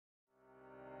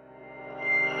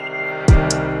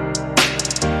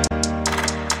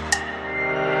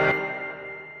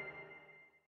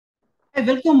I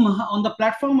welcome on the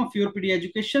platform of YourPedia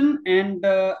Education. And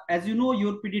as you know,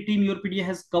 YourPedia team, YourPedia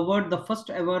has covered the first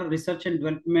ever research and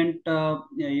development,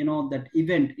 that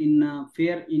event in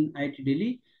fair in IIT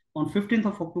Delhi on 15th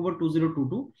of October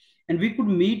 2022. And we could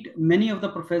meet many of the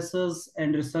professors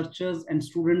and researchers and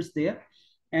students there.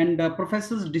 And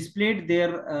professors displayed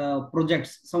their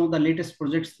projects, some of the latest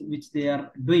projects which they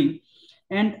are doing.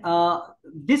 And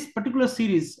this particular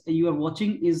series you are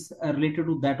watching is related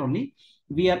to that only.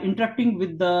 We are interacting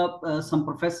with the some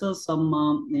professors,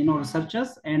 some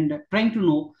researchers, and trying to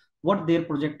know what their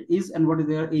project is and what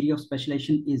their area of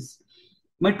specialization is.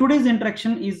 My today's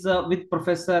interaction is with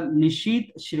Professor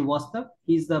Nisheeth Srivastva.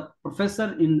 He is the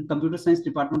professor in Computer Science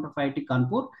Department of IIT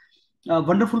Kanpur. A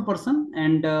wonderful person,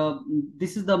 and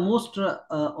this is the most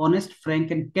honest,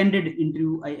 frank, and candid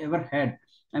interview I ever had.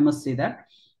 I must say that.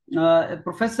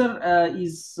 Professor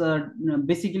is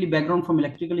basically background from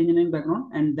electrical engineering background,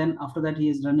 and then after that he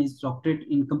has done his doctorate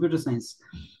in computer science.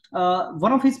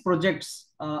 One of his projects,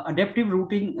 adaptive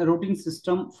routing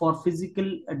system for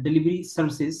physical delivery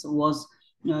services, was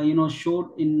showed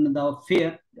in the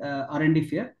fair, R&D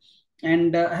fair,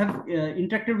 and I have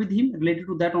interacted with him related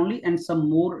to that only, and some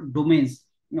more domains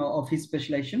of his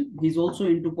specialization. He's also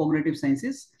into cognitive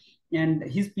sciences, and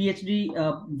his PhD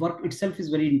work itself is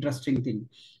very interesting thing.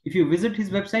 If you visit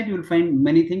his website, you will find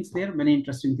many things there, many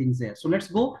interesting things there. So let's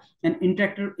go and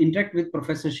interact with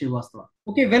Professor Srivastva.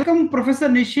 Okay, welcome Professor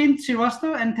Nisheeth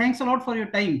Srivastva, and thanks a lot for your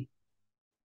time.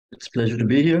 It's a pleasure to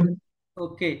be here.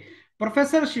 Okay.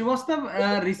 Professor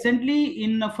Srivastav, recently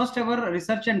in first ever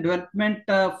research and development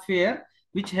fair,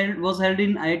 which was held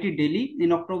in IIT Delhi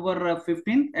in October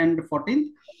 15th and 14th,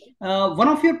 one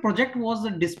of your project was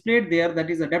displayed there, that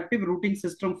is adaptive routing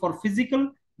system for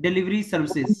physical delivery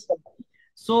services.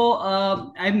 So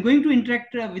I'm going to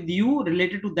interact with you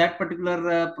related to that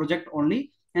particular project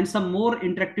only, and some more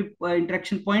interactive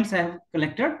interaction points I have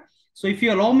collected. So if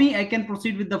you allow me, I can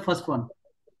proceed with the first one.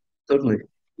 Certainly.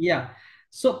 Yeah.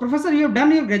 So, Professor, you have done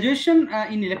your graduation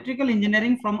in electrical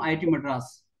engineering from IIT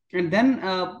Madras, and then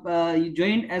you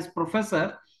joined as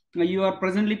professor. You are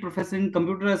presently professor in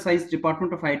computer science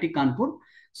department of IIT Kanpur.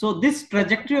 So, this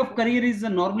trajectory of career is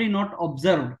normally not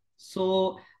observed.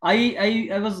 So, I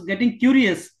was getting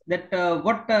curious that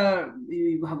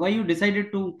why you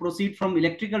decided to proceed from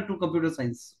electrical to computer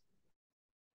science.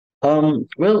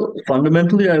 Well,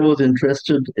 fundamentally, I was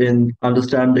interested in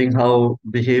understanding how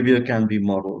behavior can be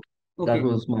modeled. That Okay.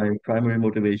 was my primary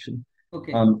motivation.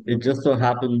 Okay. It just so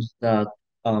happens that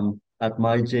at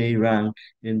my JE rank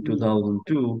in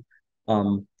 2002,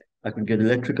 I could get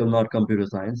electrical, not computer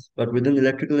science. But within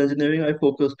electrical engineering, I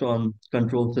focused on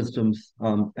control systems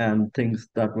and things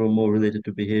that were more related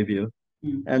to behavior.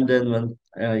 And then when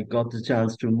I got the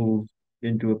chance to move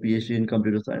into a PhD in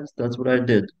computer science, that's what I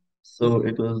did. So Okay.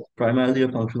 it was primarily a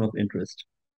function of interest.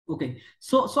 Okay,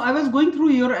 so I was going through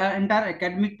your entire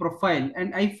academic profile,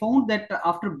 and I found that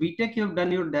after BTech you have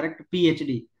done your direct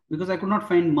PhD, because I could not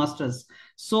find masters.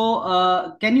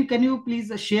 So can you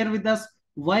please share with us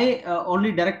why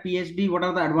only direct PhD? What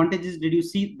are the advantages did you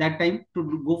see that time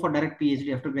to go for direct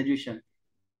PhD after graduation?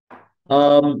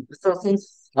 So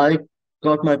since I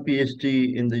got my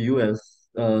PhD in the US,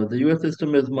 the US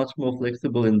system is much more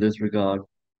flexible in this regard.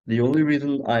 The only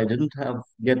reason I didn't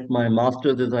get my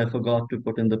master's is I forgot to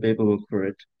put in the paperwork for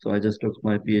it. So I just took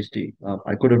my PhD.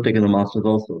 I could have taken a master's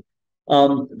also.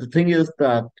 The thing is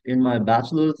that in my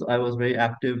bachelor's, I was very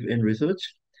active in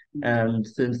research. And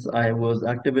since I was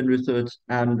active in research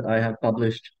and I had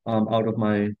published out of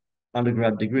my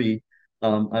undergrad degree,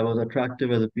 I was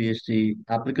attractive as a PhD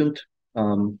applicant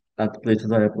at the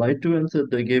places I applied to, and so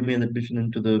they gave me an admission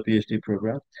into the PhD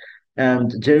program.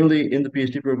 And generally, in the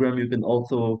PhD program, you can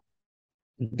also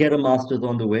get a master's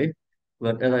on the way.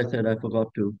 But as I said, I forgot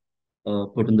to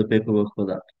put in the paperwork for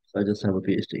that, so I just have a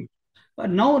PhD.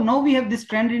 Now we have this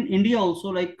trend in India also.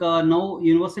 Like now,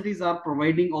 universities are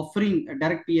offering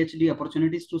direct PhD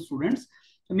opportunities to students.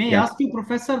 May I Yeah. ask you,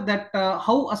 Professor, that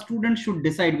how a student should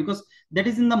decide, because that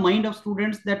is in the mind of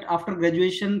students that after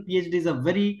graduation, PhD is a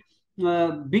very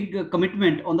big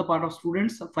commitment on the part of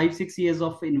students, 5-6 years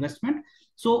of investment.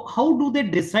 So how do they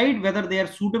decide whether they are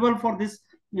suitable for this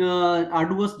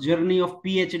arduous journey of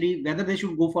PhD, whether they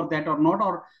should go for that or not,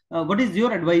 or what is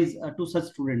your advice to such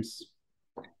students?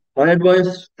 My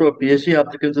advice for PhD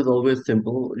applicants is always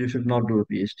simple. You should not do a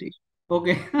PhD.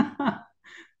 Okay.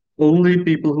 Only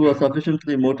people who are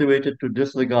sufficiently motivated to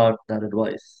disregard that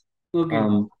advice Okay.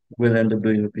 will end up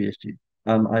doing a PhD.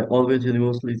 I always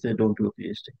universally say don't do a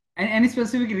PhD. And any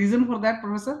specific reason for that,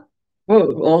 Professor?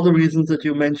 Well, all the reasons that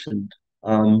you mentioned.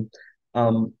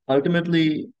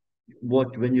 Ultimately,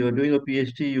 what when you are doing a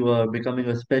PhD, you are becoming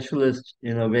a specialist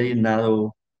in a very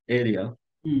narrow area.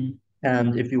 Mm,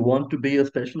 And if you want to be a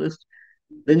specialist,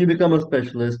 then you become a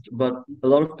specialist. But a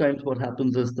lot of times, what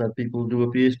happens is that people do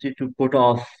a PhD to put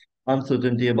off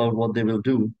uncertainty about what they will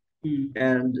do. mm,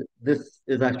 And this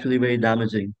is actually very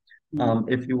damaging. mm,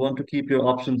 If you want to keep your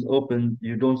options open,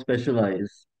 you don't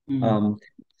specialize. mm, Um,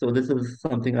 so this is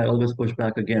something I always push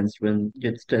back against when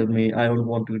kids tell me I don't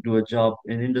want to do a job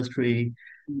in industry,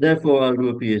 mm, therefore I'll do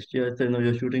a PhD. I say no,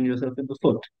 you're shooting yourself in the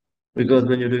foot because mm,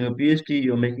 when you're doing a PhD,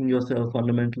 you're making yourself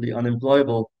fundamentally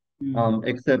unemployable, mm,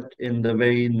 except in the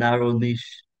very narrow niche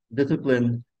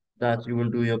discipline that you will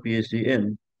do your PhD in.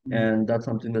 mm. And that's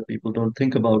something that people don't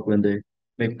think about when they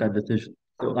make that decision.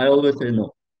 So I always say no.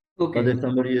 But Okay. if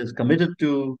somebody is committed to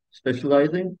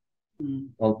specializing, Mm.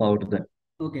 all power to them.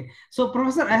 Okay. So,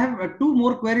 Professor, I have two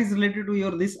more queries related to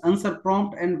your this answer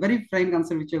prompt and very frank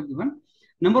answer which you have given.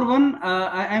 Number one,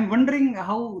 I am wondering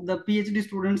how the PhD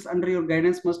students under your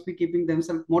guidance must be keeping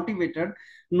themselves motivated,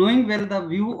 knowing well the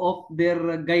view of their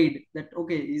guide that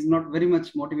okay is not very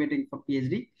much motivating for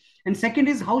PhD. And second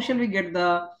is how shall we get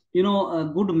the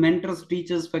good mentors,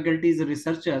 teachers, faculties,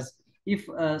 researchers if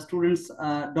students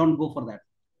don't go for that?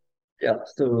 Yeah,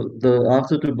 so the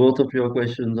answer to both of your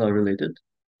questions are related.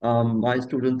 My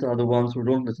students are the ones who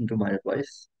don't listen to my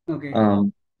advice. Okay.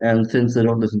 Um, and since they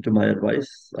don't listen to my advice,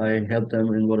 I help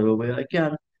them in whatever way I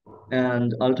can.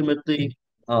 And ultimately,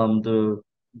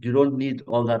 you don't need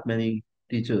all that many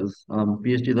teachers.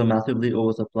 PhDs are massively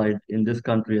oversupplied in this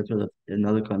country as well as in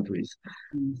other countries.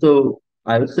 Mm. So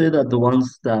I would say that the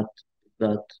ones that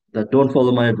that don't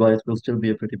follow my advice will still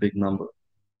be a pretty big number.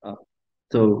 Uh,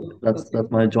 so Okay.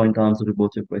 that's my joint answer to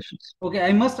both your questions. Okay,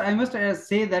 I must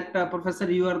say that Professor,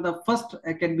 you are the first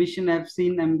academician I've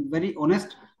seen. I'm very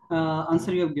honest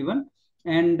answer you have given,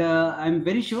 and I'm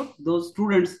very sure those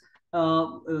students,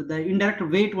 the indirect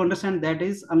way to understand that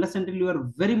is unless until you are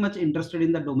very much interested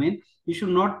in the domain, you should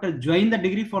not join the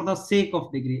degree for the sake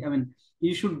of degree. I mean,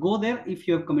 you should go there if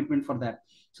you have commitment for that.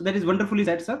 So that is wonderfully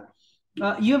said, sir.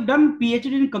 You have done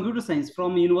PhD in computer science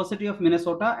from University of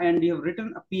Minnesota, and you have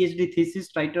written a PhD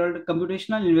thesis titled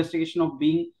 "Computational Investigation of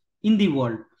Being in the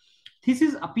World."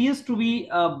 Thesis appears to be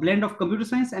a blend of computer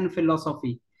science and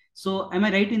philosophy. So, am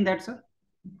I right in that, sir?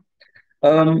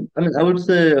 I mean, I would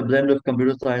say a blend of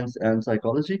computer science and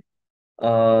psychology.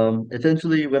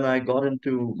 Essentially, when I got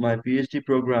into my PhD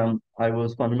program, I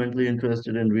was fundamentally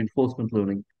interested in reinforcement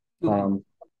learning. Okay. Um,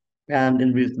 and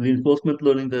in reinforcement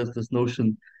learning, there's this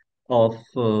notion of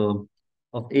uh,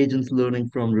 of agents learning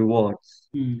from rewards.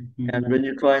 And Mm-hmm. when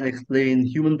you try and explain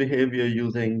human behavior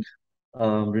using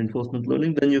reinforcement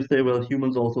learning, then you say, well,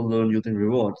 humans also learn using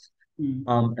rewards.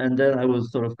 And then I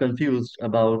was sort of confused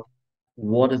about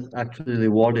what is actually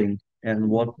rewarding and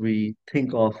what we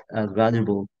think of as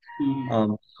valuable.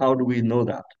 How do we know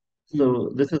that?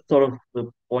 So this is sort of the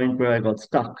point where I got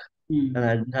stuck and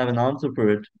I didn't have an answer for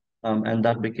it. And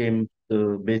that became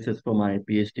the basis for my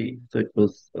PhD. So it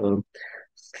was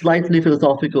slightly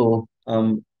philosophical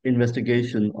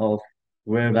investigation of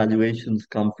where valuations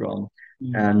come from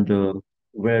and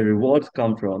where rewards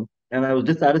come from. And I was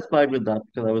dissatisfied with that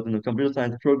because I was in a computer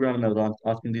science program and I was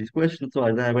asking these questions. So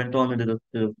then I went on and did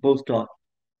a postdoc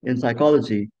in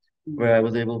psychology, where I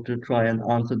was able to try and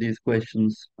answer these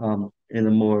questions in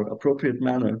a more appropriate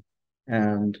manner.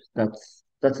 And that's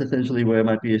essentially where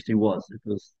my PhD was. It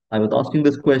was I was asking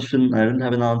this question, I didn't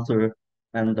have an answer,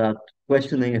 and that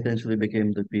questioning essentially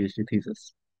became the PhD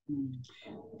thesis. Mm.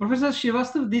 Professor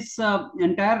Srivastav, this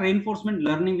entire reinforcement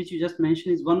learning, which you just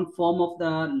mentioned, is one form of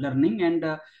the learning,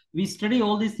 and we study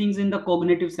all these things in the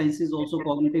cognitive sciences, also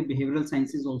cognitive behavioral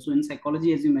sciences, also in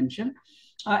psychology, as you mentioned.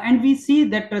 And we see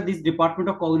that this department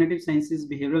of cognitive sciences,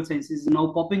 behavioral sciences, is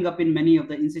now popping up in many of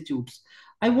the institutes.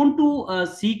 I want to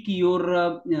seek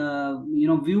your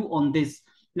view on this.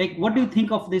 Like, what do you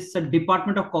think of this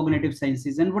department of cognitive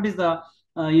sciences, and what is the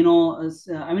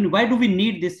I mean, why do we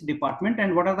need this department,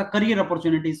 and what are the career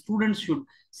opportunities students should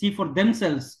see for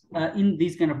themselves in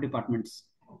these kind of departments?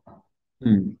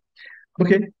 Hmm.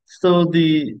 Okay, so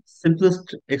the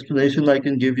simplest explanation I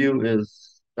can give you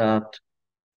is that,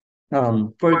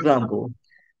 for example,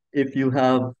 if you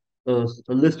have a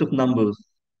list of numbers,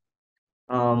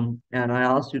 and I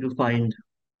asked you to find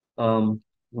um,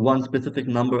 one specific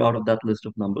number out of that list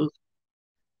of numbers,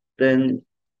 then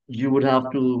you would have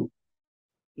to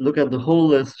look at the whole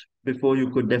list before you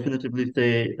could definitively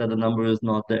say that the number is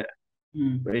not there,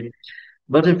 Mm, right?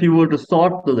 But if you were to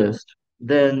sort the list,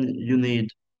 then you need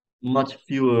much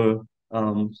fewer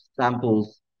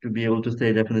samples to be able to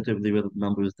say definitively whether the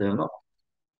number is there or not.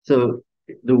 So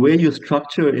the way you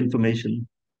structure information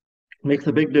makes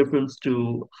a big difference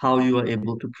to how you are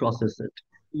able to process it.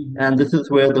 Mhm. And this is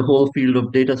where the whole field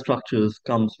of data structures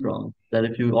comes from. That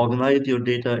if you organize your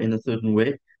data in a certain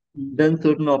way, Mhm. then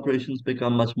certain operations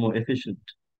become much more efficient.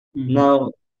 Mhm.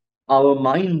 Now, our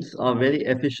minds are very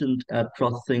efficient at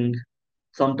processing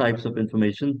some types of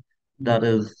information that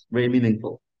is very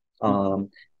meaningful. Um,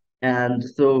 and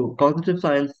so cognitive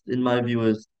science, in my view,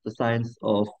 is the science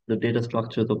of the data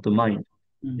structures of the mind.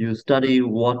 Mhm. You study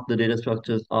what the data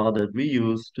structures are that we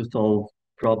use to solve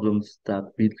problems that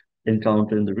we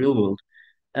encounter in the real world.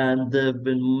 And there have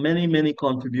been many, many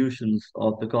contributions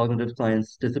of the cognitive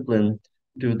science discipline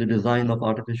to the design of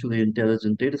artificially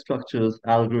intelligent data structures,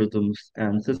 algorithms,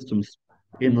 and systems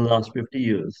in the last 50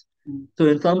 years. Mhm. So,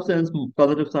 in some sense,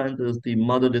 cognitive science is the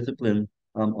mother discipline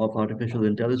of artificial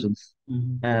intelligence.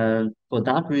 Mhm. And for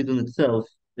that reason itself,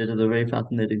 it is a very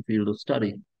fascinating field of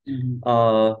study. Mhm.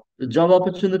 The job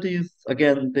opportunities,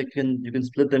 again, you can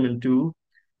split them in two.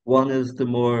 One is the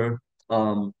more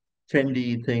um,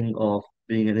 trendy thing of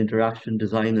being an interaction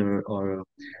designer or a,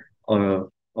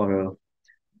 or a,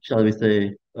 shall we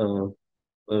say,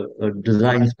 a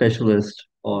design specialist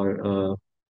or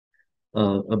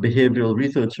a behavioral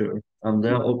researcher.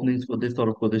 There are openings for this sort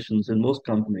of positions in most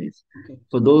companies. Okay.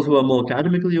 For those who are more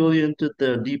academically oriented,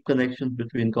 there are deep connections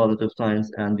between cognitive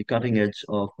science and the cutting edge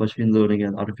of machine learning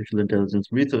and artificial intelligence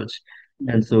research.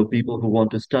 And Mhm. so people who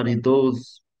want to study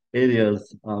those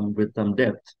areas with some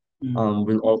depth Mhm.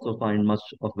 will also find much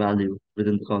of value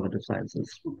within the cognitive sciences.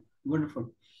 Okay. Wonderful.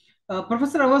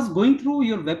 Professor, I was going through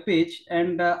your webpage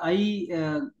and I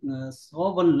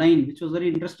saw one line which was very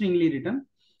interestingly written.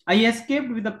 I escaped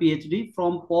with a PhD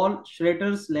from Paul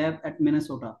Schrader's lab at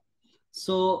Minnesota.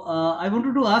 So I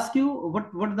wanted to ask you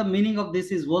what the meaning of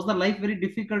this is. Was the life very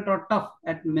difficult or tough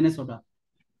at Minnesota?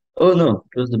 Oh no,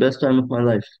 it was the best time of my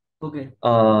life. Okay.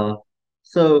 Uh,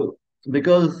 so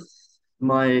because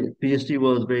my PhD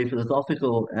was very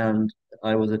philosophical and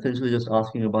I was essentially just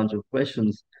asking a bunch of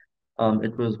questions,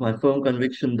 it was my firm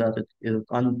conviction that it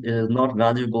is not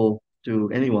valuable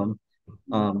to anyone,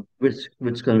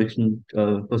 which conviction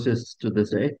persists to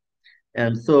this day.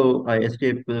 And so I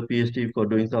escaped with a PhD for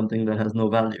doing something that has no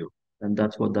value, and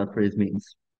that's what that phrase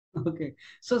means. Okay.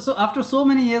 So after so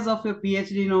many years of your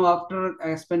PhD, after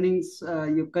spending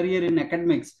your career in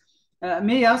academics,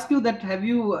 may I ask you that have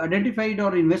you identified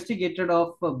or investigated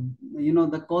of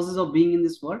the causes of being in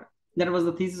this world? That was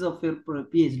the thesis of your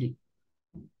PhD.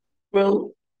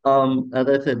 Well, as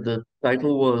I said, the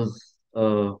title was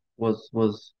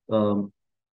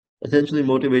essentially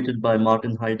motivated by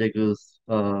Martin Heidegger's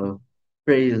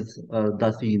phrase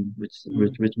 "Dasein,"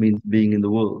 Mm, which means being in the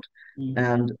world, mm,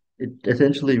 and it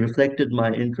essentially reflected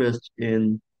my interest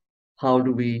in how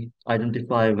do we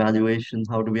identify valuation,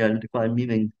 how do we identify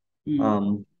meaning mm,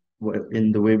 um,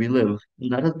 in the way we live.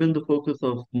 And that has been the focus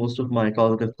of most of my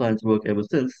cognitive science work ever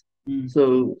since. mm,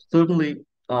 So certainly,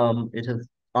 it has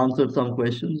answered some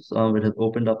questions. It has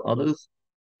opened up others.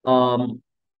 Um,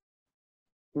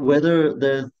 whether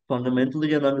there's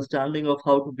fundamentally an understanding of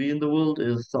how to be in the world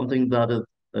is something that is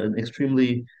an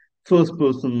extremely first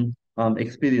person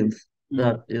experience mm,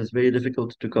 that is very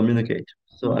difficult to communicate.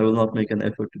 So I mm. will not make an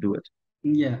effort to do it.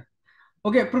 Yeah.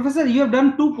 Okay, Professor, you have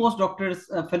done two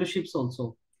postdoctorate fellowships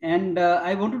also, and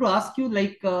I wanted to ask you,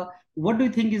 like, what do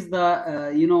you think is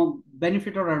the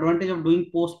benefit or advantage of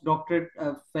doing postdoctorate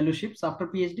fellowships after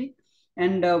PhD,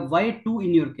 and why two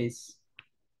in your case?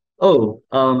 Oh,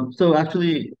 so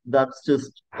actually, that's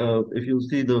just if you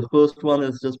see the first one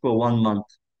is just for 1 month.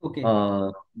 Okay.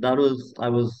 I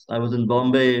was in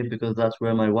Bombay because that's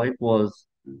where my wife was,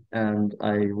 and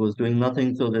I was doing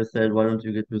nothing. So they said, "Why don't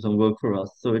you get do some work for us?"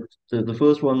 So the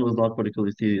first one was not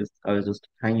particularly serious. I was just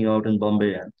hanging out in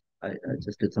Bombay and I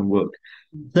just did some work.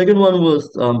 Second one was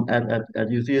at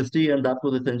UCSD, and that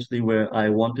was essentially where I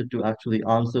wanted to actually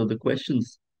answer the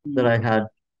questions that Mm, I had.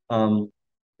 Um,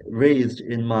 Raised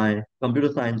in my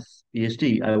computer science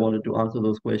PhD. I wanted to answer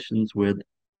those questions with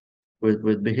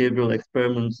behavioral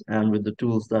experiments and with the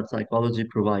tools that psychology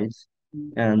provides. mm,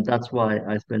 And that's why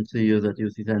I spent 3 years at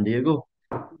UC San Diego.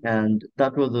 And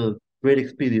that was a great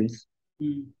experience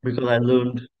mm, because I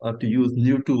learned to use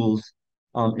new tools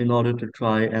in order to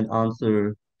try and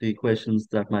answer the questions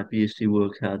that my PhD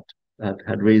work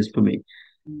had raised for me.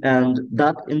 mm, And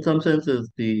that, in some sense,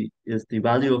 is the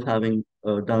value of having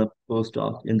done a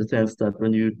postdoc in the sense that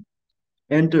when you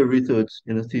enter research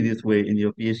in a mm, serious way in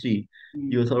your PhD,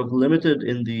 mm, you're sort of limited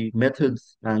in the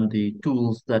methods and the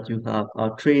tools that you have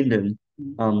are trained in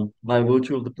mm, by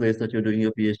virtue of the place that you're doing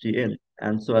your PhD in.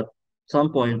 And so at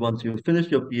some point, once you finish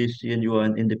your PhD and you are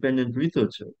an independent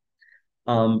researcher,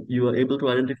 you are able to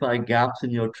identify gaps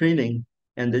in your training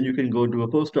and then you can go do a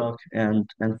postdoc and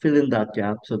fill in that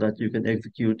gap so that you can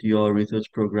execute your research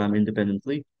program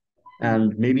independently.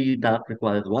 And maybe that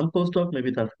requires one postdoc,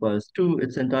 maybe that requires two.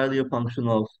 It's entirely a function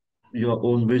of your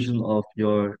own vision of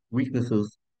your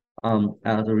weaknesses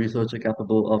as a researcher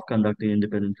capable of conducting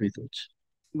independent research.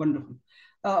 Wonderful.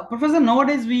 Professor,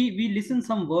 nowadays we listen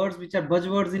some words which are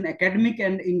buzzwords in academic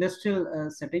and industrial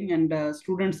setting, and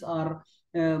students are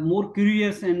more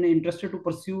curious and interested to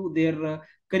pursue their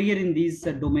career in these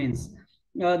domains.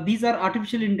 These are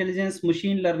artificial intelligence,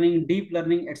 machine learning, deep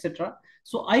learning, etc.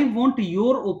 So I want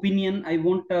your opinion. I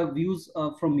want views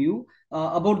from you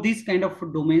about these kind of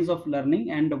domains of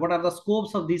learning, and what are the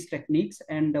scopes of these techniques,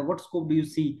 and what scope do you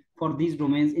see for these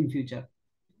domains in future?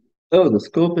 Oh, the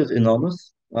scope is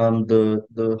enormous.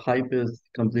 The hype is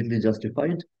completely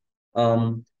justified.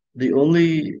 Um, the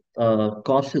only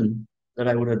caution that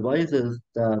I would advise is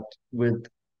that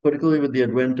particularly with the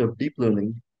advent of deep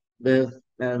learning, there's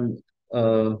an,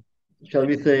 uh, shall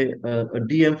we say, a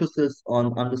de-emphasis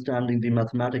on understanding the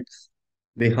mathematics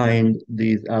behind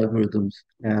these algorithms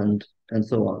and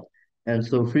so on. And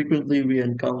so frequently we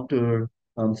encounter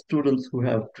students who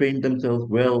have trained themselves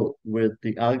well with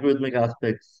the algorithmic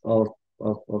aspects of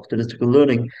statistical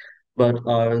learning, but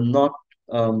are not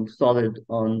solid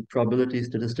on probability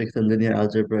statistics and linear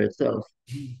algebra itself.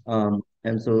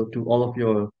 And so, to all of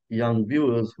your young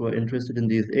viewers who are interested in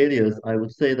these areas, I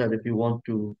would say that if you want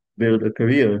to build a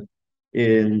career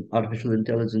in artificial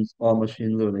intelligence or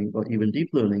machine learning or even deep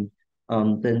learning,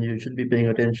 then you should be paying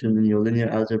attention in your linear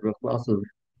algebra classes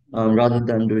rather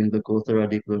than doing the Coursera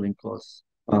deep learning course.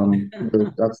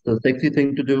 That's the sexy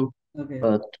thing to do, Okay.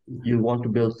 but you want to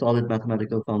build solid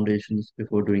mathematical foundations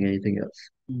before doing anything else.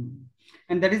 Mm.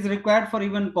 And that is required for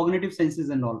even cognitive sciences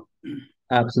and all.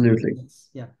 Absolutely. Yes,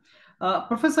 yeah.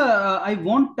 Professor, I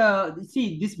want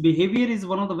see this behavior is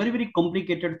one of the very very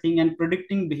complicated thing, and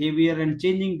predicting behavior and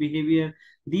changing behavior.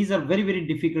 These are very very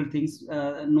difficult things.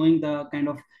 Knowing the kind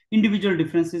of individual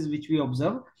differences which we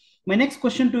observe. My next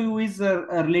question to you is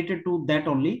related to that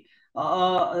only.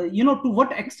 To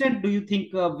what extent do you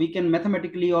think we can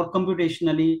mathematically or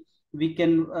computationally we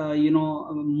can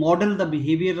model the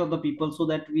behavior of the people so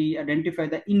that we identify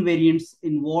the invariants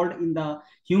involved in the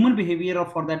human behavior, or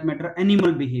for that matter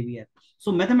animal behavior?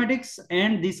 So mathematics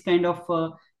and this kind of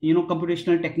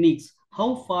computational techniques,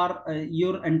 how far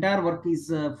your entire work is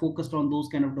focused on those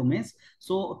kind of domains?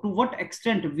 So to what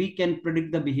extent we can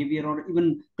predict the behavior or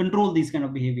even control these kind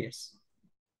of behaviors?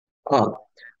 Ah,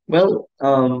 well,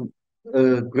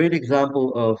 a great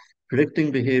example of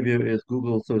predicting behavior is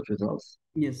Google search results.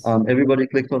 Yes. Everybody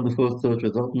clicks on the first search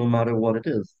result, no matter what it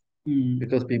is, Mm.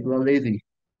 because people are lazy.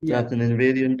 Yeah. That's an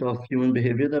invariant of human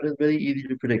behavior that is very easy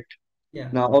to predict. Yeah.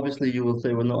 Now, obviously, you will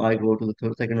say, well, no, I go to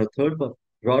the second or third, but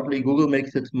broadly, Google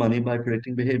makes its money by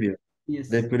predicting behavior. They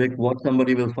Yes. predict what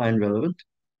somebody will find relevant,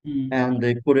 Mm. and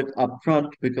they put it up front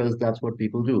because that's what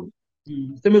people do.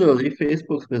 Mm. Similarly,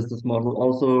 Facebook's business model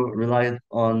also relies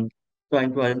on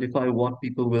trying to identify what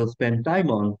people will spend time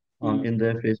on Mm. in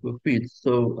their Facebook feeds.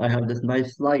 So I have this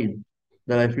nice slide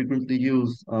that I frequently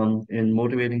use in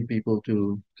motivating people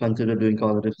to consider doing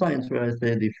cognitive science, where I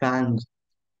say the fans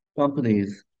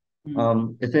companies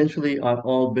Mm. essentially are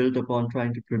all built upon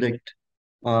trying to predict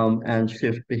and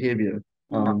shift behavior.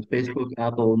 Mm. Facebook,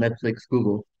 Apple, Netflix,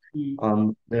 Google.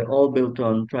 Mm. They're all built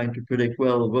on trying to predict,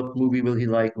 well, what movie will he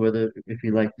like, whether if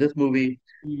he likes this movie,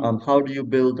 Mm. how do you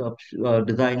build up,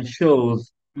 design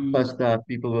shows Mm. such that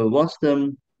people will watch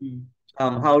them? Mm.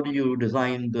 How do you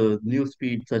design the news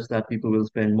feed such that people will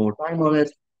spend more time on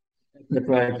it,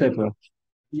 etc., etc.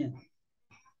 Yeah.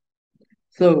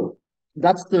 So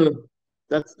that's the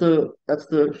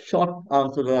short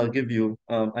answer that I'll give you.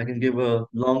 I can give a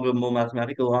longer, more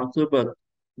mathematical answer, but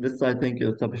this I think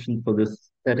is sufficient for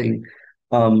this setting.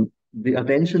 The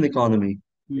attention economy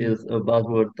Mm. is a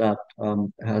buzzword that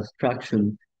has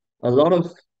traction. A lot of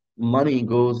money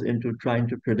goes into trying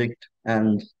to predict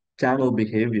and channel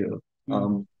behavior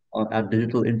Mm. at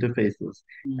digital interfaces,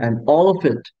 Mm. and all of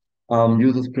it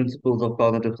uses principles of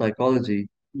cognitive psychology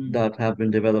Mm. that have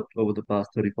been developed over the past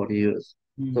 30, 40 years.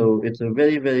 Mm. So it's a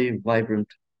very, very vibrant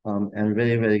and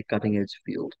very, very cutting edge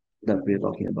field that we're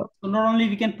talking about. So not only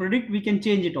we can predict, we can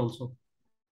change it also.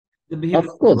 The Of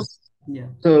behavior. course. Yeah.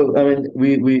 So, I mean,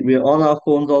 we're on our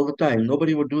phones all the time.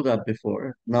 Nobody would do that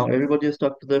before. Now everybody is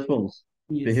stuck to their phones.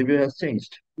 Yes. Behavior has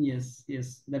changed. Yes.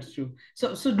 Yes. That's true.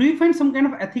 So do you find some kind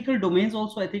of ethical domains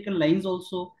also, ethical lines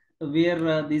also,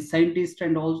 where the scientists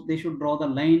and all they should draw the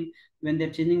line when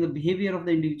they're changing the behavior of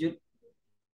the individual?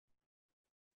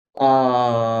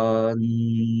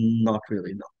 Not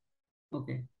really, no.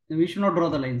 Okay. Then we should not draw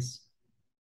the lines.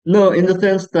 No, in the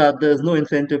sense that there's no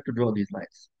incentive to draw these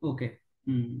lines. Okay.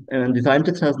 Mm. And the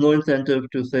scientist has no incentive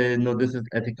to say, no, this is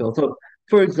ethical. So,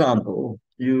 for example,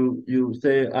 you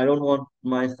say, I don't want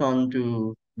my son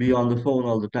to be on the phone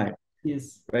all the time,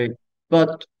 Yes. right?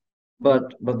 But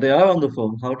but they are on the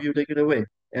phone. How do you take it away?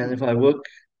 And if I work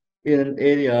in an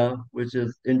area which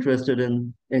is interested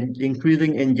in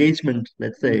increasing engagement,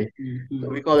 let's Mm, say, mm, so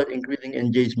we mm, call it increasing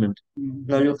engagement.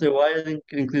 Now mm. you'll say, why is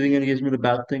increasing engagement a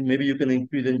bad thing? Maybe you can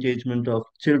increase engagement of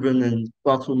children in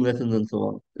classroom lessons and so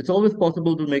on. It's always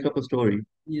possible to make up a story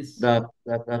Yes. that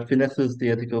finesses the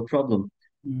ethical problem.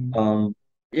 Mm, Um,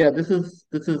 yeah, this is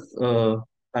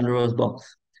Pandora's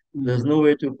box. There's mm, no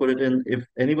way to put it in. If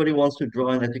anybody wants to draw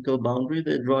an ethical boundary,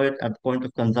 they draw it at the point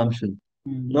of consumption,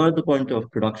 mm, not at the point of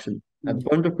production. At the mm,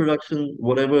 point of production,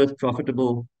 whatever is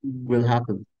profitable mm, will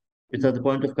happen. It's mm, at the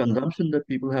point of consumption that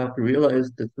people have to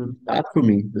realize this is bad for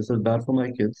me, this is bad for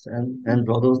my kids, and mm.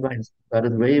 draw those lines. That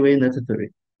is very, very necessary.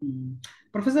 Mm.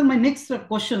 Professor, my next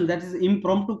question, that is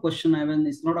impromptu question. I mean,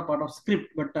 it's not a part of script,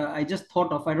 but I just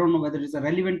thought of. I don't know whether it's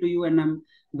relevant to you, and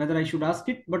whether I should ask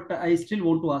it, but I still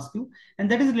want to ask you.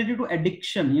 And that is related to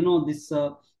addiction. You know, this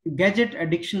gadget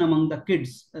addiction among the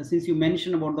kids. Since you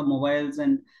mentioned about the mobiles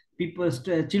and people,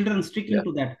 children sticking Yeah.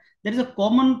 to that, there is a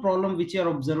common problem which you are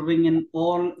observing in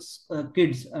all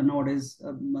kids nowadays.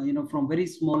 You know, from very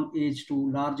small age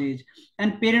to large age,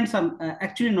 and parents are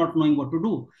actually not knowing what to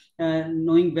do,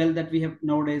 knowing well that we have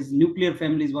nowadays nuclear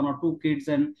families, one or two kids,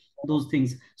 and those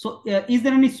things. So, is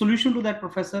there any solution to that,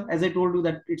 Professor? As I told you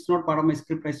that it's not part of my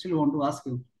script, I still want to ask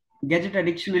you. Gadget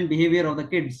addiction and behavior of the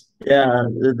kids. Yeah,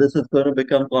 this is going to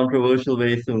become controversial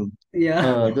very soon. Yeah.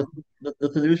 Uh, the,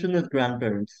 the solution is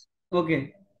grandparents.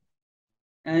 Okay.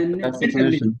 And That's the joint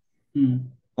families. solution. Hmm.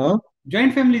 Huh?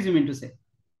 Joint families, you mean to say?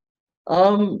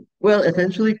 Well,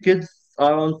 essentially, kids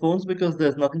are on phones because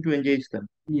there's nothing to engage them.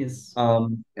 Yes.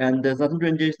 And there's nothing to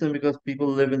engage them because people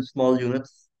live in small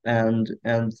units, and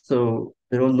so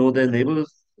they don't know their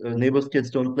neighbors. Neighbors' kids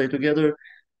don't play together.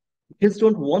 Kids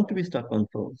don't want to be stuck on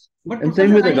phones. But And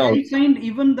same Professor, with I adults. find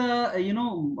even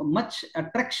the much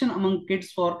attraction among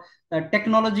kids for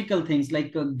technological things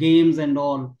like games and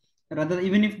all. Rather,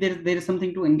 even if there is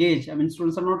something to engage, I mean,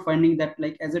 students are not finding that,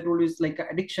 like as I told you, it's like a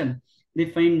addiction. They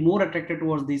find more attracted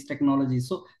towards these technologies.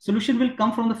 So solution will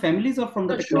come from the families or from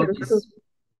the Sure, because technologies.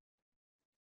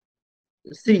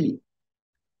 see,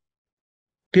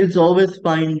 kids always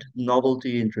find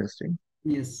novelty interesting.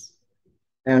 Yes.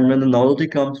 And when the novelty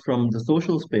comes from the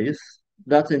social space,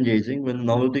 that's engaging. When the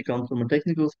novelty comes from a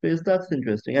technical space, that's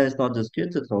interesting. And it's not just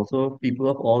kids, it's also people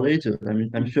of all ages. I mean,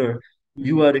 I'm sure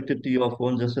you Mm, are addicted to your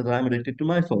phone just as I'm addicted to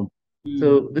my phone. mm,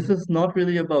 So this is not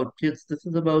really about kids. This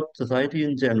is about society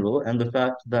in general and the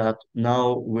fact that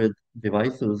now with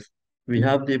devices, we mm,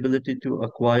 have the ability to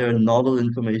acquire novel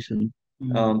information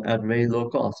mm, at very low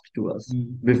cost to us.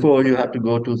 mm, mm, Before you had to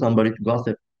go to somebody to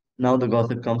gossip. Now the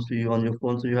gossip comes to you on your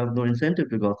phone, so you have no incentive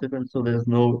to gossip, and so there's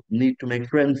no need to make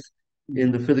friends in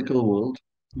mm, the physical world,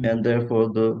 mm, and therefore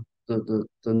the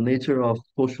nature of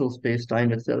social space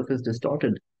time itself is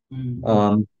distorted. mm, mm.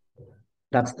 Um,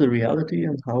 that's the reality,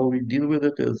 and how we deal with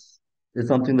it is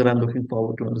something that I'm looking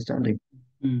forward to understanding.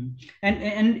 Mm.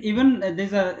 And even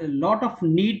there's a lot of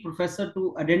need, professor,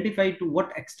 to identify to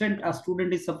what extent a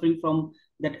student is suffering from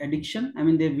that addiction. I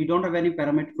mean, we don't have any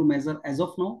parameter to measure as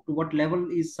of now to what level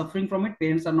is suffering from it.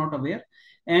 Parents are not aware,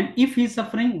 and if he's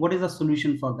suffering, what is the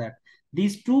solution for that?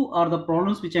 These two are the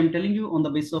problems which I'm telling you on the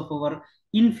basis of our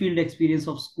in-field experience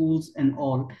of schools and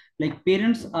all. Like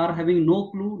parents are having no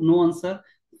clue, no answer.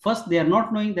 First, they are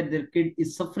not knowing that their kid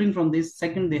is suffering from this.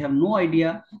 Second, they have no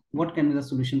idea what can be the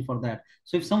solution for that.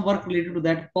 So if some work related to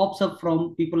that pops up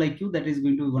from people like you, that is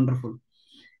going to be wonderful.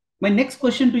 My next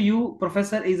question to you,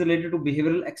 Professor, is related to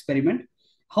behavioral experiment.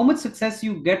 How much success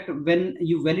you get when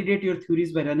you validate your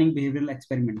theories by running behavioral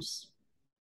experiments?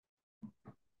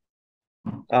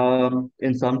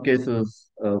 In some cases,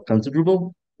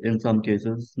 considerable. In some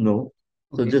cases, no.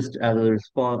 So Okay. just as a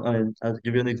response, I'll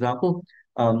give you an example.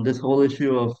 This whole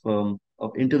issue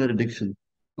of internet addiction.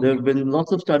 There Okay. have been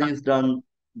lots of studies done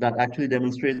that actually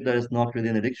demonstrate that it's not really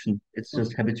an addiction. It's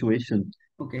just Okay. habituation.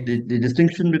 Okay. The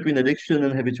distinction between addiction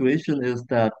and habituation is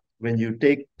that when you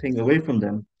take things away from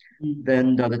them, Mm,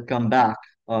 then does it come back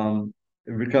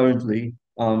recurrently?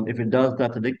 If it does,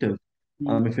 that's addictive.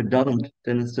 mm, If it doesn't,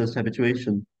 then it's just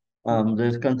habituation. mm.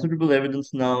 There's considerable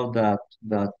evidence now that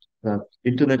that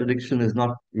internet addiction is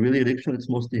not really addiction; it's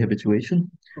mostly habituation.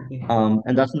 Okay.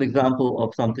 And that's an example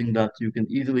of something that you can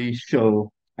easily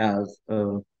show as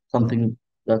something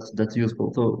that's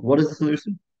useful. So, what is the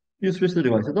solution? You switch the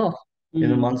devices off.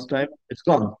 In a Mm, month's time, it's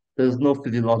gone. There's no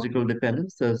physiological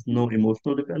dependence. There's no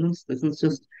emotional dependence.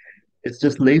 It's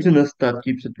just laziness that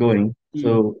keeps it going. Mm,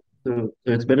 So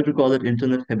it's better to call it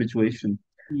internet habituation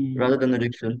mm, rather than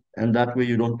addiction. And that way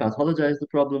you don't pathologize the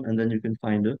problem and then you can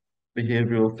find a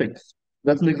behavioral fix.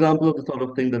 That's an example of the sort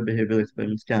of thing that behavioral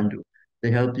experiments can do.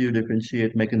 They help you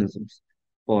differentiate mechanisms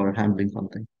for handling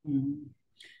something. mm.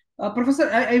 Professor,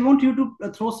 I want you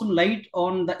to throw some light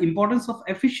on the importance of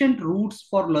efficient routes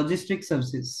for logistic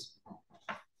services.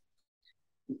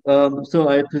 So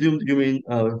I presume you mean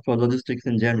for logistics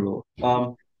in general.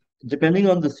 Depending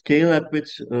on the scale at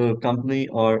which a company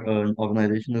or an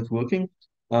organization is working,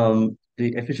 the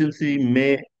efficiency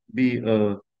may be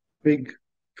a big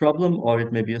problem or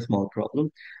it may be a small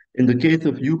problem. In the case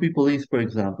of UP Police, for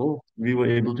example, we were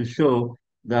able to show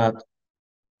that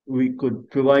we could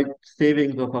provide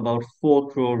savings of about 4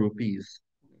 crore rupees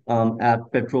at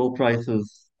petrol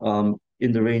prices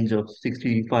in the range of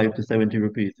 65 to 70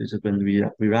 rupees, which is when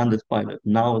we ran this pilot.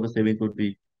 Now the savings would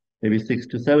be maybe 6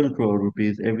 to 7 crore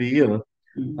rupees every year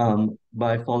Mm,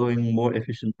 by following more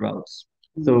efficient routes.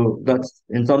 mm. So that's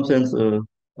in some sense a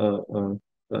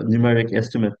numeric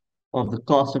estimate of the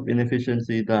cost of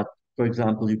inefficiency that, for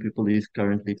example, UP Police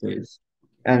currently pays.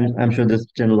 And I'm sure this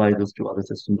generalizes to other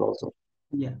systems also.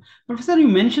 Yeah, Professor, you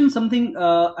mentioned something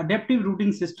adaptive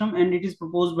routing system, and it is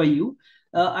proposed by you.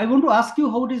 I want to ask you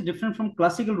how it is different from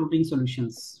classical routing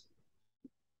solutions.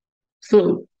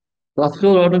 So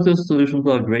classical automated solutions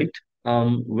are great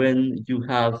when you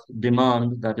have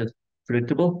demand that is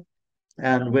predictable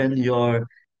and when your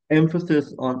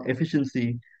emphasis on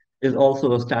efficiency is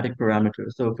also a static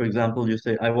parameter. So for example, you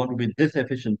say, I want to be this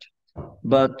efficient.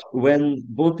 But when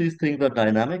both these things are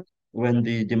dynamic, when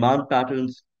the demand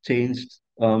patterns change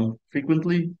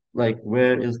frequently, like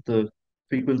where is the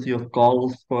frequency of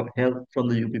calls for help from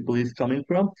the UP police coming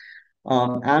from,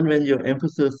 and when your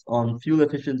emphasis on fuel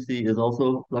efficiency is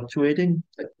also fluctuating,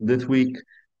 like this week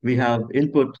we have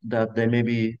input that there may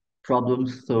be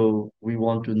problems, so we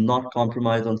want to not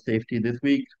compromise on safety this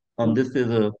week. This is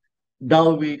a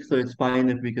dull week, so it's fine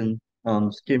if we can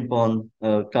skimp on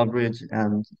coverage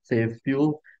and save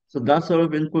fuel. So that sort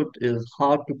of input is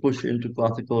hard to push into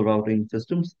classical routing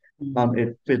systems. Mm.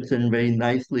 It fits in very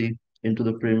nicely into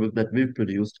the framework that we've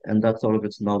produced, and that's sort of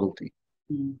its novelty.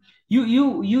 Mm.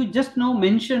 You just now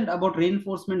mentioned about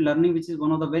reinforcement learning, which is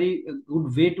one of the very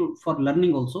good way to for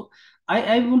learning also.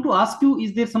 I want to ask you,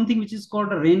 is there something which is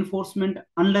called a reinforcement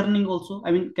unlearning also?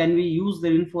 I mean, can we use the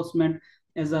reinforcement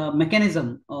as a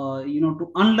mechanism,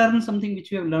 to unlearn something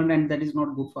which we have learned and that is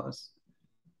not good for us?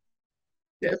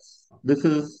 Yes, this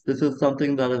is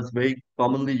something that is very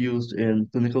commonly used in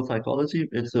clinical psychology.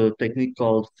 It's a technique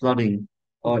called flooding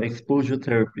or Okay. exposure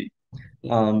therapy.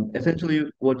 Okay. Essentially,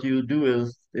 what you do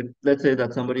is, if let's say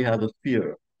that somebody has a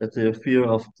fear, let's say a fear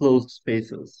of closed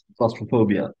spaces,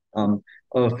 claustrophobia,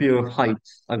 or a fear of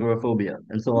heights, agoraphobia,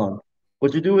 and so on.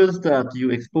 What you do is that you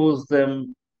expose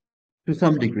them to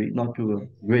some degree, not to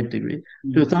a great degree,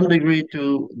 to Mm. some degree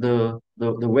to the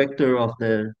vector of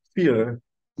their fear,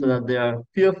 so Mm. that they are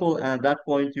fearful, and at that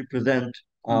point you present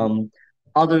Mm.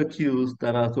 other cues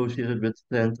that are associated with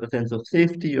a sense of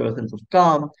safety or a sense of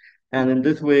calm. And in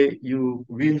this way, you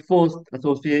reinforce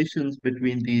associations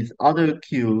between these other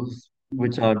cues, Mm.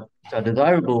 which are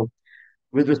desirable,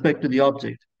 with respect to the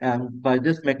object. And by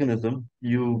this mechanism,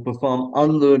 you perform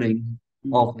unlearning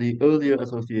Mm. of the earlier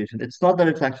association. It's not that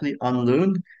it's actually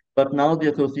unlearned, but now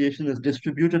the association is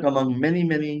distributed among many,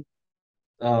 many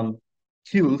um,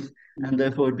 cues, and Mm.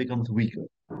 therefore it becomes weaker.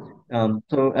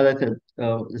 So, as I said,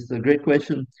 this is a great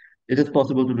question. It is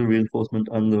possible to do reinforcement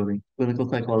unlearning. Clinical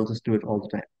psychologists do it all the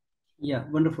time. Yeah,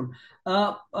 wonderful.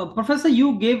 Professor, you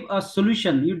gave a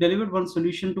solution. You delivered one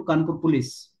solution to Kanpur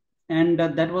Police, and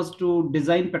that was to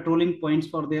design patrolling points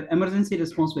for their emergency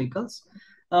response vehicles.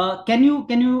 Can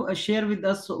you share with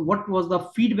us what was the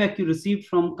feedback you received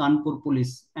from Kanpur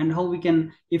Police, and how we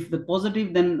can, if the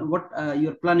positive, then what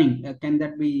you're planning? Can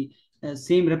that be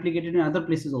same replicated in other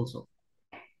places also?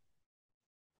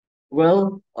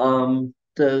 Well,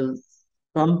 there's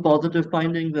some positive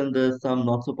findings and there's some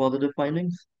not so positive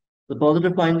findings. The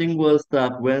positive finding was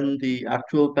that when the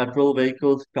actual petrol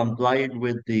vehicles complied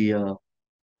with the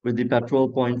petrol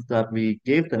points that we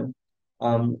gave them,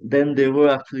 then they were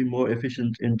actually more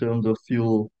efficient in terms of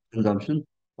fuel consumption,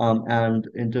 and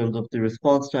in terms of the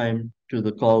response time to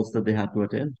the calls that they had to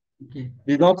attend. Okay.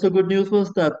 The not so good news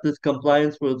was that this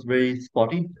compliance was very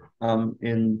spotty.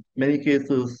 In many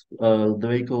cases, the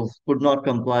vehicles could not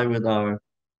comply with our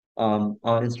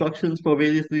instructions for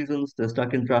various reasons. They're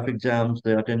stuck in traffic jams.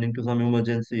 They're attending to some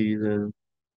emergency.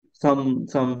 Some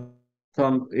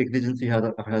some exigency has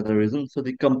arisen. So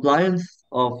the compliance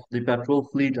of the petrol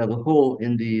fleet as a whole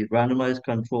in the randomized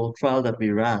control trial that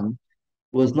we ran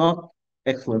was not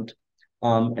excellent.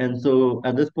 And so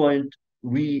at this point,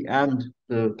 we and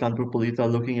the Kanpur police are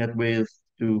looking at ways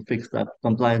to fix that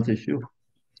compliance issue,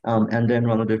 and then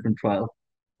run a different trial.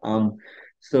 Um,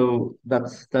 so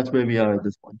that's where we are at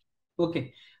this point.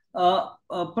 Okay.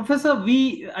 Professor,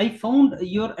 I found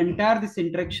your entire this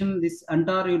interaction, this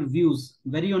entire your views,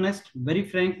 very honest, very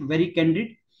frank, very candid.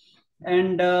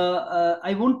 And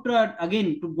I want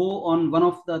again to go on one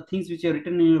of the things which you have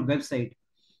written in your website.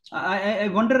 I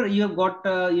wonder, you have got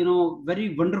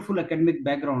very wonderful academic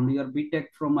background. Your BTech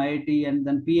from IIT and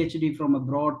then PhD from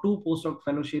abroad, two postdoc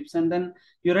fellowships, and then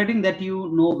you're writing that you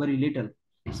know very little.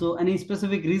 So, any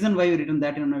specific reason why you written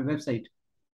that on your website?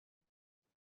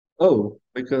 Oh,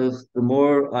 because the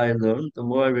more I learn, the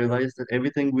more I realize that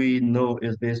everything we know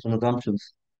is based on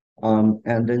assumptions.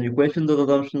 And then you question those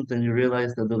assumptions, and you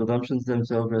realize that those assumptions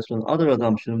themselves rest on other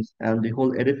assumptions, and the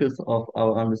whole edifice of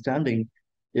our understanding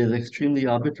is extremely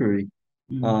arbitrary.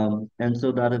 Mm, And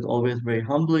so that is always very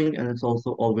humbling, and it's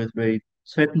also always very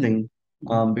threatening,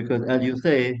 mm, because, as you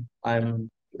say, I'm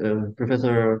a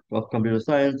professor of computer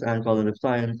science and cognitive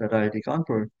science at IIT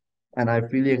Kanpur, and I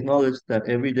freely acknowledge that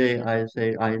every day I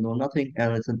say I know nothing,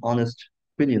 and it's an honest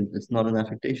opinion. It's not an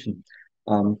affectation.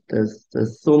 There's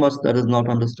so much that is not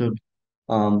understood,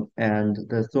 and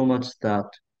there's so much that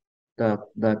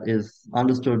is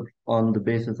understood on the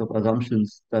basis of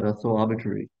assumptions that are so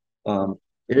arbitrary. Um,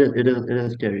 it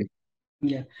is scary.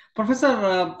 yeah, Professor,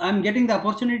 I'm getting the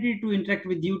opportunity to interact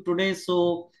with you today,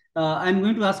 so I'm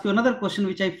going to ask you another question,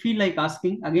 which I feel like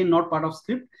asking again, not part of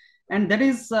script, and that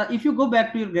is, if you go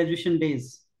back to your graduation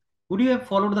days, would you have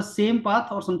followed the same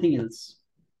path or something else?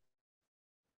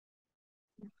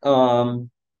 Um,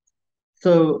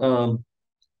 so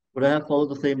would I have followed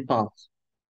the same path?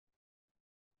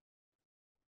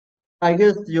 I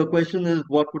guess your question is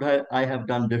what would I have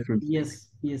done differently? Yes,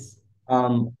 yes,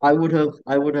 I would have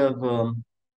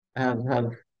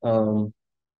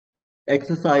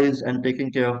exercised and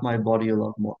taken care of my body a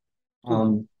lot more.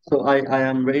 true, So I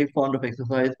am very fond of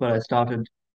exercise, but I started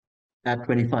at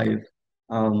 25.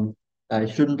 Um, I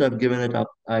shouldn't have given it up.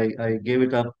 I gave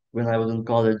it up when I was in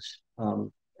college,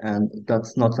 and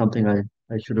that's not something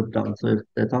I should have done. So if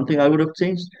there's something I would have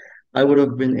changed, I would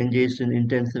have been engaged in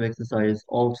intensive exercise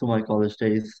all through my college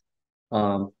days.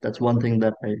 That's one thing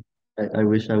that I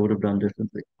wish I would have done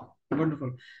differently.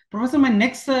 wonderful. Professor, my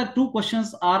next two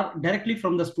questions are directly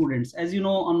from the students. As you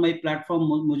know, on my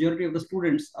platform, majority of the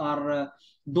students are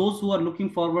those who are looking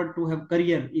forward to have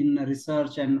career in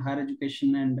research and higher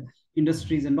education and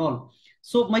industries and all.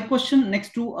 So my question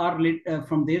next two are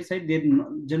from their side, their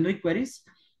generic queries.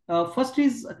 First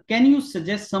is, can you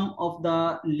suggest some of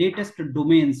the latest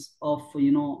domains of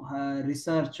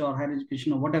research or higher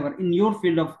education or whatever in your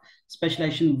field of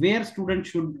specialization where students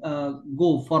should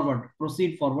go forward,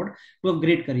 proceed forward to a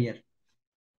great career?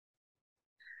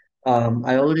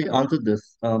 I already answered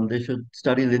this. They should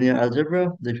study linear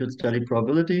algebra, they should study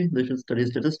probability, they should study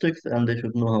statistics, and they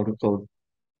should know how to code.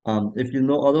 If you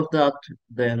know all of that,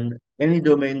 then any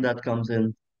domain that comes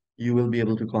in, you will be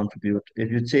able to contribute.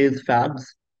 If you chase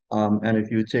fads, and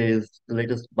if you chase the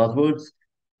latest buzzwords,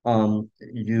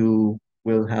 you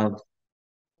will have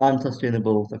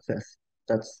unsustainable success.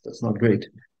 That's not great.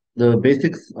 The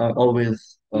basics are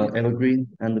always Yes, evergreen,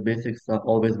 and the basics are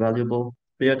always valuable.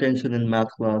 Pay attention in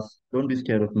math class. Don't be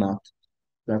scared of math.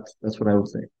 That's what I would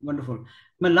say. wonderful.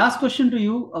 My last question to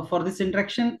you for this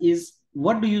interaction is,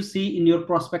 what do you see in your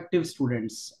prospective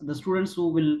students, the students who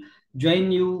will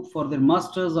join you for their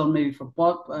masters or maybe for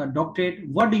doctorate?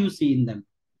 What do you see in them?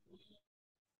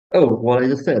 Oh, what I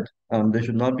just said. They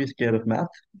should not be scared of math.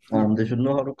 Yeah, They should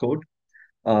know how to code.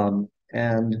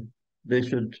 And they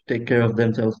should take care of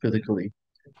themselves physically.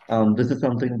 This is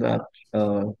something that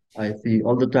uh, I see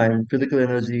all the time. Physical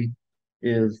energy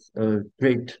is a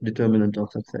great determinant of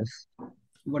success.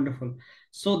 wonderful.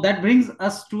 So that brings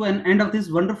us to an end of this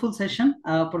wonderful session,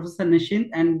 Professor Nisheeth,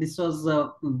 and this was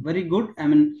very good. I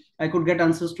mean, I could get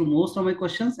answers to most of my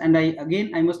questions, and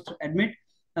I must admit,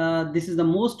 this is the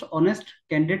most honest,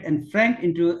 candid, and frank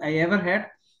interview I ever had,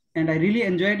 and I really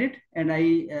enjoyed it. And I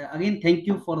again thank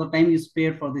you for the time you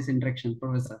spared for this interaction,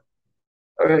 Professor.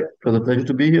 All right, it was a pleasure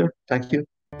to be here. Thank you.